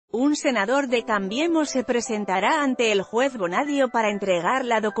Un senador de Cambiemos se presentará ante el juez Bonadio para entregar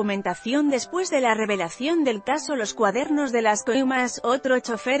la documentación después de la revelación del caso Los Cuadernos de las Coimas, otro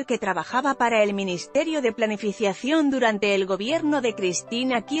chofer que trabajaba para el Ministerio de Planificación durante el gobierno de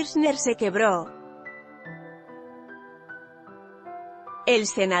Cristina Kirchner se quebró. El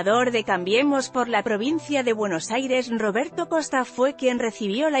senador de Cambiemos por la provincia de Buenos Aires Roberto Costa fue quien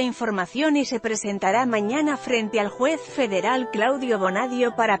recibió la información y se presentará mañana frente al juez federal Claudio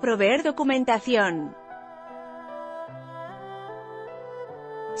Bonadio para proveer documentación.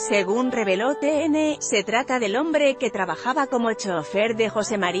 Según reveló TN, se trata del hombre que trabajaba como chofer de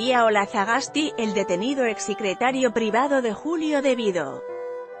José María Olazagasti, el detenido exsecretario privado de Julio De Vido.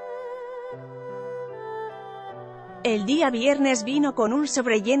 El día viernes vino con un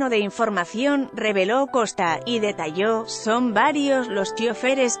sobre lleno de información, reveló Costa, y detalló: son varios los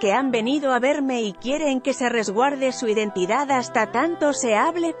choferes que han venido a verme y quieren que se resguarde su identidad hasta tanto se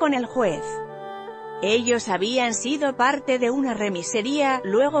hable con el juez. Ellos habían sido parte de una remisería,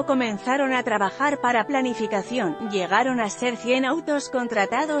 luego comenzaron a trabajar para planificación, llegaron a ser 100 autos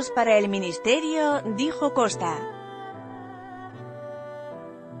contratados para el ministerio, dijo Costa.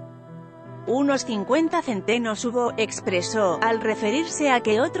 Unos 50 centenos hubo, expresó, al referirse a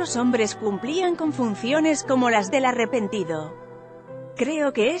que otros hombres cumplían con funciones como las del arrepentido.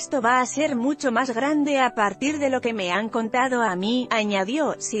 Creo que esto va a ser mucho más grande a partir de lo que me han contado a mí,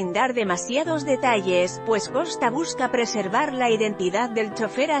 añadió, sin dar demasiados detalles, pues Costa busca preservar la identidad del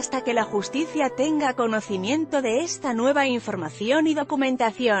chofer hasta que la justicia tenga conocimiento de esta nueva información y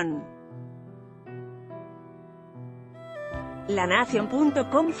documentación.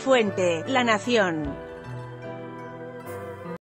 LaNación.com. Fuente: La Nación.